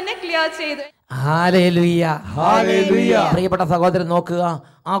പഠിച്ചുകൊണ്ടിരിക്കുമ്പോൾ തന്നെ ക്ലിയർ ചെയ്തു. ഹല്ലേലൂയ. പ്രിയപ്പെട്ട സഹോദരൻ, നോക്കുക,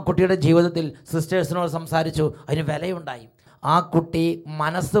 ആ കുട്ടിയുടെ ജീവിതത്തിൽ സിസ്റ്റേഴ്സിനോട് സംസാരിച്ചു, അതിന് വിലയുണ്ടായി. ആ കുട്ടി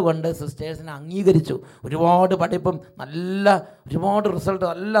മനസ്സുകൊണ്ട് സിസ്റ്റേഴ്സിനെ അംഗീകരിച്ചു. ഒരുപാട് പഠിപ്പും ഒരുപാട് റിസൾട്ട്,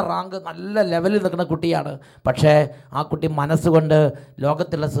 നല്ല റാങ്ക്, നല്ല ലെവലിൽ നിൽക്കുന്ന കുട്ടിയാണ്. പക്ഷേ ആ കുട്ടി മനസ്സുകൊണ്ട്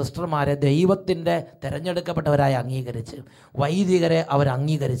ലോകത്തുള്ള സിസ്റ്റർമാരെ ദൈവത്തിൻ്റെ തിരഞ്ഞെടുക്കപ്പെട്ടവരായി അംഗീകരിച്ച്, വൈദികരെ അവർ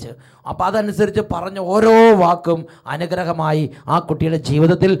അംഗീകരിച്ച്, അപ്പോൾ അതനുസരിച്ച് പറഞ്ഞ ഓരോ വാക്കും അനുഗ്രഹമായി ആ കുട്ടിയുടെ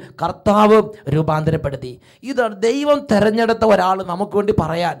ജീവിതത്തിൽ കർത്താവ് രൂപാന്തരപ്പെടുത്തി. ഇതാണ് ദൈവം തിരഞ്ഞെടുത്ത ഒരാൾ നമുക്ക് വേണ്ടി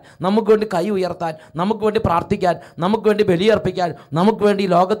പറയാൻ, നമുക്ക് വേണ്ടി കൈ ഉയർത്താൻ, നമുക്ക് വേണ്ടി പ്രാർത്ഥിക്കാൻ, നമുക്ക് വേണ്ടി ബലിയർപ്പിക്കാൻ, നമുക്ക് വേണ്ടി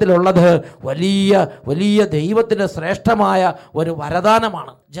ലോകത്തിലുള്ളത് വലിയ വലിയ ദൈവത്തിൻ്റെ ശ്രേഷ്ഠമായ ഒരു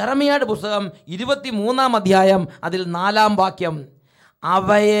വരദാനമാണ്. ജെറമിയായുടെ പുസ്തകം 23-ാം അധ്യായം അതിൽ 4-ാം വാക്യം,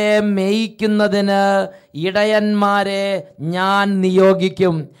 അവയെ മേയ്ക്കുന്നതിന് ഇടയന്മാരെ ഞാൻ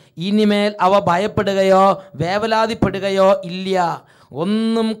നിയോഗിക്കും, ഇനിമേൽ അവ ഭയപ്പെടുകയോ വേവലാതിപ്പെടുകയോ ഇല്ല,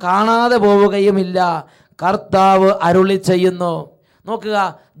 ഒന്നും കാണാതെ പോവുകയുമില്ല, കർത്താവ് അരുളി ചെയ്യുന്നു. നോക്കുക,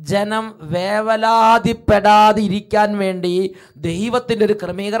 ജനം വേവലാതിപ്പെടാതിരിക്കാൻ വേണ്ടി ദൈവത്തിൻ്റെ ഒരു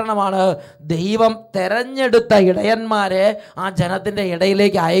ക്രമീകരണമാണ് ദൈവം തെരഞ്ഞെടുത്ത ഇടയന്മാരെ ആ ജനത്തിൻ്റെ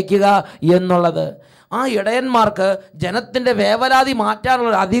ഇടയിലേക്ക് അയക്കുക എന്നുള്ളത്. ആ ഇടയന്മാർക്ക് ജനത്തിൻ്റെ വേവലാതി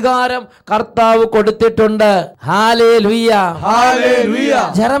മാറ്റാനുള്ള അധികാരം കർത്താവ് കൊടുത്തിട്ടുണ്ട്. ഹല്ലേലൂയ.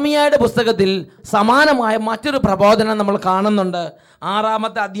 ജെറമിയായുടെ പുസ്തകത്തിൽ സമാനമായ മറ്റൊരു പ്രബോധനം നമ്മൾ കാണുന്നുണ്ട്.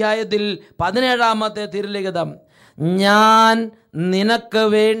 6-ാമത്തെ അധ്യായത്തിൽ 17-ാമത്തെ തിരുലിഖിതം, ഞാൻ നിനക്ക്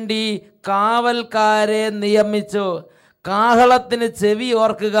വേണ്ടി കാവൽക്കാരെ നിയമിച്ചു, കാഹളത്തിന് ചെവി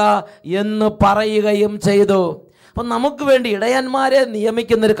ഓർക്കുക എന്ന് പറയുകയും ചെയ്തു. അപ്പം നമുക്ക് വേണ്ടി ഇടയന്മാരെ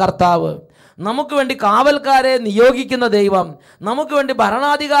നിയമിക്കുന്നൊരു കർത്താവ്, നമുക്ക് വേണ്ടി കാവൽക്കാരെ നിയോഗിക്കുന്ന ദൈവം, നമുക്ക് വേണ്ടി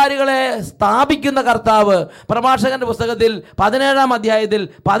ഭരണാധികാരികളെ സ്ഥാപിക്കുന്ന കർത്താവ്. പ്രഭാഷകന്റെ പുസ്തകത്തിൽ 17-ാം അധ്യായത്തിൽ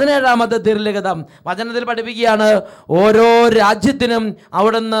 17-ാമത്തെ തിരുലിഖിതം വചനത്തിൽ പഠിപ്പിക്കുകയാണ്, ഓരോ രാജ്യത്തിനും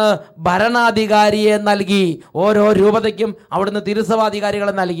അവിടുന്ന് ഭരണാധികാരിയെ നൽകി, ഓരോ രൂപതയ്ക്കും അവിടുന്ന്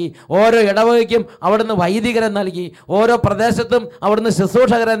തിരുസഭാധികാരികളെ നൽകി, ഓരോ ഇടവകയ്ക്കും അവിടുന്ന് വൈദികരെ നൽകി, ഓരോ പ്രദേശത്തും അവിടുന്ന്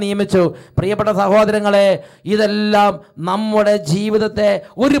ശുശ്രൂഷകരെ നിയമിച്ചു. പ്രിയപ്പെട്ട സഹോദരങ്ങളെ, ഇതെല്ലാം നമ്മുടെ ജീവിതത്തെ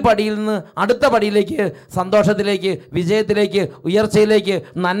ഒരു പടിയിൽ നിന്ന് അടുത്ത പടിയിലേക്ക്, സന്തോഷത്തിലേക്ക്, വിജയത്തിലേക്ക്, ഉയർച്ചയിലേക്ക്,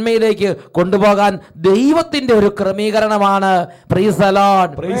 നന്മയിലേക്ക് കൊണ്ടുപോകാൻ ദൈവത്തിന്റെ ഒരു ക്രമീകരണമാണ്. Praise the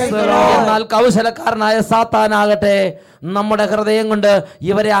Lord. എന്നാൽ കൗശലക്കാരനായ സാത്താനാകട്ടെ നമ്മുടെ ഹൃദയം കൊണ്ട്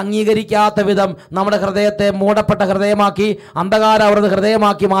ഇവരെ അംഗീകരിക്കാത്ത വിധം നമ്മുടെ ഹൃദയത്തെ മൂടപ്പെട്ട ഹൃദയമാക്കി, അന്ധകാരാവൃത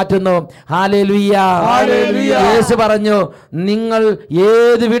ഹൃദയമാക്കി മാറ്റുന്നു. ഹല്ലേലൂയ. യേശു പറഞ്ഞു, നിങ്ങൾ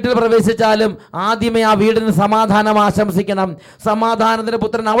ഏത് വീട്ടിൽ പ്രവേശിച്ചാലും ആദ്യമേ ആ വീടിന് സമാധാനം ആശംസിക്കണം. സമാധാനത്തിന്റെ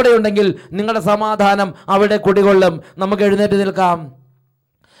പുത്രൻ അവിടെ ഉണ്ടെങ്കിൽ നിങ്ങളുടെ സമാധാനം അവിടെ കുടികൊള്ളും. നമുക്ക് എഴുന്നേറ്റ് നിൽക്കാം.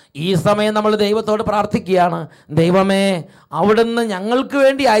 ഈ സമയം നമ്മൾ ദൈവത്തോട് പ്രാർത്ഥിക്കുകയാണ്. ദൈവമേ, അവിടുന്ന് ഞങ്ങൾക്ക്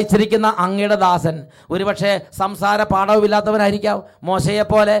വേണ്ടി അയച്ചിരിക്കുന്ന അങ്ങയുടെ ദാസൻ ഒരുപക്ഷെ സംസാര പാഠവുമില്ലാത്തവനായിരിക്കാം,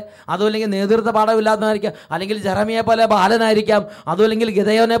 മോശയെപ്പോലെ. അതുമല്ലെങ്കിൽ നേതൃത്വ പാഠവുമില്ലാത്തവനായിരിക്കാം, അല്ലെങ്കിൽ ജെറമിയെ പോലെ ബാലനായിരിക്കാം, അതുമല്ലെങ്കിൽ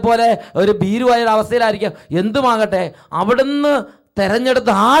ഗിദെയോനെ പോലെ ഒരു ഭീരുവായ അവസ്ഥയിലായിരിക്കാം. എന്തുമാകട്ടെ, അവിടുന്ന് തെരഞ്ഞെടുത്ത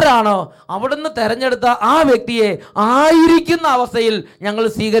ആരാണോ അവിടുന്ന് തെരഞ്ഞെടുത്ത ആ വ്യക്തിയെ ആയിരിക്കുന്ന അവസ്ഥയിൽ ഞങ്ങൾ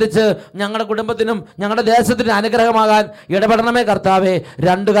സ്വീകരിച്ച് ഞങ്ങളുടെ കുടുംബത്തിനും ഞങ്ങളുടെ ദേശത്തിനും അനുഗ്രഹമാകാൻ ഇടപെടണമേ കർത്താവേ.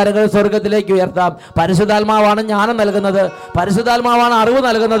 രണ്ട് കരങ്ങൾ സ്വർഗത്തിലേക്ക് ഉയർത്താം. പരിശുദ്ധാത്മാവാണ് ജ്ഞാനം നൽകുന്നത്, പരിശുദ്ധാത്മാവാണ് അറിവ്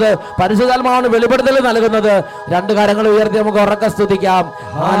നൽകുന്നത്, പരിശുദ്ധാത്മാവാണ് വെളിപ്പെടുത്തൽ നൽകുന്നത്. രണ്ട് കരങ്ങൾ ഉയർത്തി നമുക്ക് ഉറക്കെ സ്തുതിക്കാം.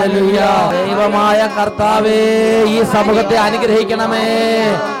 ഹല്ലേലൂയ. ദൈവമായ കർത്താവേ, ഈ സമൂഹത്തെ അനുഗ്രഹിക്കണമേ,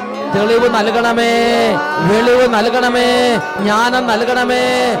 തെളിവ് നൽകണമേ, വെളിവ് നൽകണമേ, ജ്ഞാനം നൽകണമേ,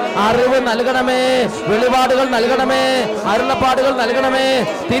 അറിവ് നൽകണമേ, വെളിപാടുകൾ നൽകണമേ, അരുളപ്പാടുകൾ നൽകണമേ,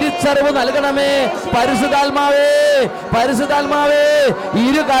 തിരിച്ചറിവ് നൽകണമേ. പരിശുദ്ധാത്മാവേ, പരിശുദ്ധാത്മാവേ,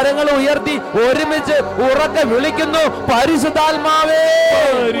 ഇരു കരങ്ങൾ ഉയർത്തി ഒരുമിച്ച് ഉറക്കെ വിളിക്കുന്നു. പരിശുദ്ധാത്മാവേ,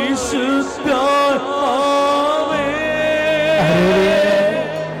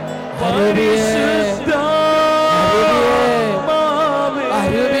 പരിശുദ്ധാത്മാവേ,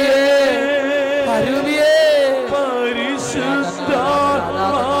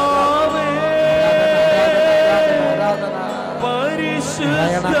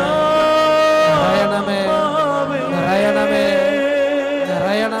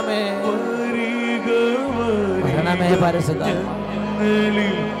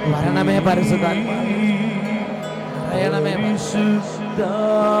 വരണമേ പരിശുദ്ധാത്മാ,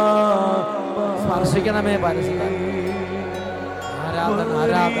 സ്പർശിക്കണമേ പരിശുദ്ധാത്മാ. ആരാധന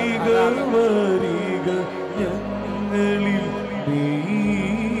ആരാധന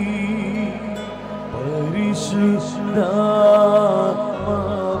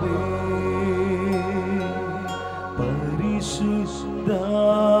പരിശുദ്ധാത്മാവേ,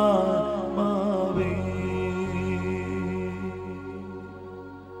 പരിശുദ്ധാത്മാവേ.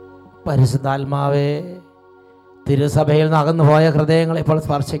 പരിശുദ്ധാത്മാവേ, തിരുസഭയിൽ നിന്ന് അകന്നുപോയ ഹൃദയങ്ങളെ ഇപ്പോൾ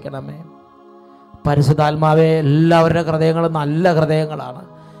സ്പർശിക്കണമേ. പരിശുദ്ധാത്മാവേ, എല്ലാവരുടെ ഹൃദയങ്ങളും നല്ല ഹൃദയങ്ങളാണ്.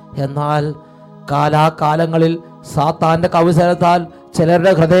 എന്നാൽ കാലാകാലങ്ങളിൽ സാത്താൻ്റെ കൗശലത്താൽ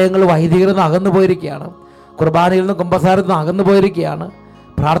ചിലരുടെ ഹൃദയങ്ങൾ വൈദികരിൽ നിന്ന് അകന്നു പോയിരിക്കുകയാണ്, കുർബാനയിൽ നിന്ന് കുമ്പസാരത്തിൽ നിന്ന് അകന്നു പോയിരിക്കുകയാണ്,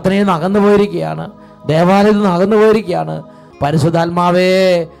 പ്രാർത്ഥനയിൽ നിന്ന് അകന്നു പോയിരിക്കുകയാണ്, ദേവാലയത്തിൽ നിന്ന് അകന്നു പോയിരിക്കുകയാണ്. പരിശുദ്ധാത്മാവേ,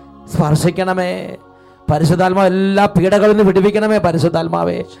 സ്പർശിക്കണമേ. പരിശുദ്ധാത്മാവ് എല്ലാ പീഡകളിൽ നിന്ന് വിടുവിക്കണമേ.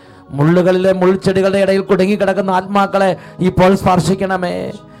 പരിശുദ്ധാത്മാവേ, മുള്ളുകളിലെ മുൾച്ചെടികളുടെ ഇടയിൽ കുടുങ്ങിക്കിടക്കുന്ന ആത്മാക്കളെ ഇപ്പോൾ സ്പർശിക്കണമേ.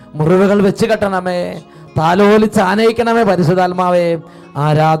 മുറിവുകൾ വെച്ച് കെട്ടണമേ, താലോലിച്ച് ആനയിക്കണമേ. പരിശുദ്ധാത്മാവേ,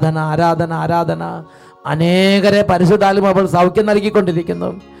 ആരാധന ആരാധന ആരാധന. അനേകരെ പരിശുദ്ധാത്മാവ് സൗഖ്യം നൽകിക്കൊണ്ടിരിക്കുന്നു.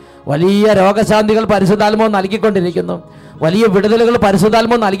 വലിയ രോഗശാന്തികൾ പരിശുദ്ധാത്മാവ് നൽകിക്കൊണ്ടിരിക്കുന്നു. വലിയ വിടുതലുകൾ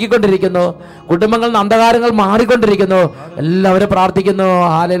പരിശുദ്ധാത്മാവ് നൽകിക്കൊണ്ടിരിക്കുന്നു. കുടുംബങ്ങളിൽ അന്ധകാരങ്ങൾ മാറിക്കൊണ്ടിരിക്കുന്നു. എല്ലാവരും പ്രാർത്ഥിക്കുന്നു.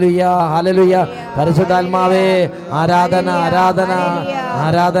 Hallelujah hallelujah. പരിശുദ്ധാത്മാവേ, ആരാധന ആരാധന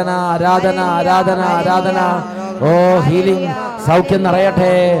ആരാധന ആരാധന ആരാധന ആരാധന. ഓ, ഹീലിംഗ്, സൗഖ്യം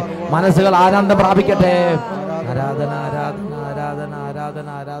നിറയട്ടെ, മനസ്സുകൾ ആനന്ദം പ്രാപിക്കട്ടെ. ആരാധന ആരാധന ആരാധന ആരാധന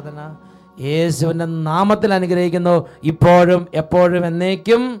ആരാധന. യേശുവിന്റെ നാമത്തിൽ അനുഗ്രഹിക്കുന്നു, ഇപ്പോഴും എപ്പോഴും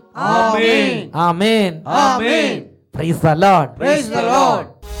എന്നേക്കും. ആമേൻ. ആമേൻ. ആമേൻ. Praise the Lord. Praise the Lord.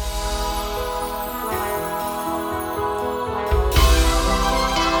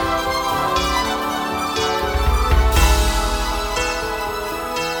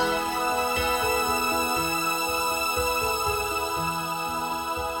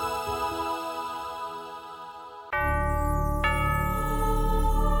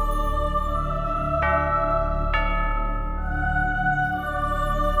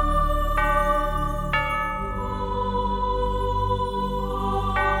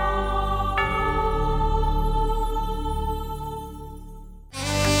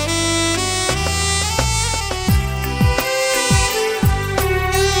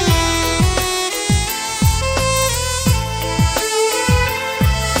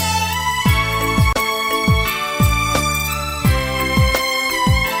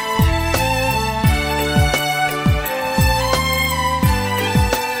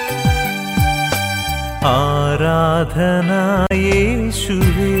 ആരാധന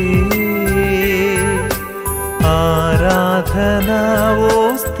യേശുവേ,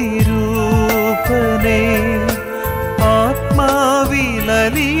 ആരാധനാവോസ്തിരൂപനേ ആത്മാവിലലിയുന്ന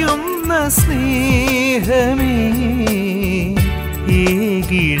സ്നേഹമേ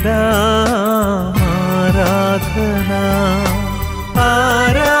ഏകിടാരാധന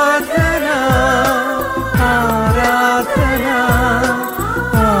ആരാധന ആരാധന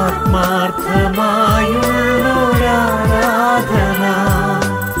ആത്മാർത്ഥമായുള്ളൊരാരാധന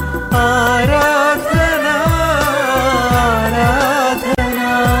ആരാധന ആരാധന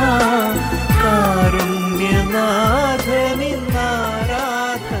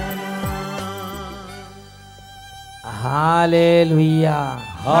കാരുണ്യനാഥനിന്നാരാധന. Hallelujah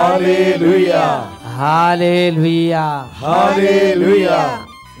hallelujah hallelujah. ഹല്ലേലൂയ.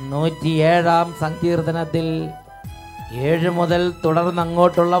 107-ാം സങ്കീർത്തനത്തിൽ 7 മുതൽ തുടർന്ന്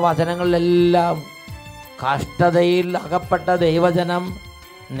അങ്ങോട്ടുള്ള വചനങ്ങളിലെല്ലാം കഷ്ടതയിൽ അകപ്പെട്ട ദൈവജനം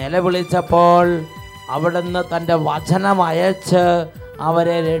നിലവിളിച്ചപ്പോൾ അവിടുന്ന് തൻ്റെ വചനം അയച്ച്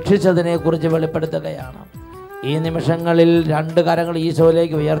അവരെ രക്ഷിച്ചതിനെക്കുറിച്ച് വെളിപ്പെടുത്തുകയാണ്. ഈ നിമിഷങ്ങളിൽ 2 കരങ്ങൾ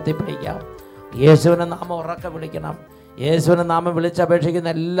ഈശോയിലേക്ക് ഉയർത്തിപ്പിടിക്കാം. യേശുവിനെ നാമം ഉറക്കെ വിളിക്കണം. യേശുവിനെ നാമം വിളിച്ചപേക്ഷിക്കുന്ന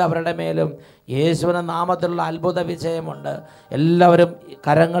എല്ലാവരുടെ മേലും യേശുവിനെ നാമത്തിലുള്ള അത്ഭുത വിജയമുണ്ട്. എല്ലാവരും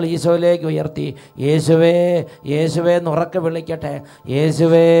കരങ്ങൾ ഈശോയിലേക്ക് ഉയർത്തി യേശുവേ യേശുവേ എന്ന് ഉറക്കെ വിളിക്കട്ടെ.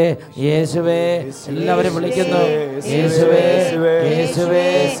 യേശുവേ യേശുവേ എല്ലാവരും വിളിക്കുന്നു. യേശുവേ യേശുവേ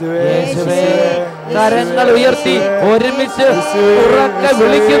യേശുവേ. കരങ്ങൾ ഉയർത്തി ഒരുമിച്ച് ഉറക്കെ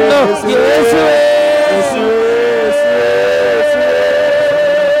വിളിക്കുന്നു. യേശുവേ യേശുവേ.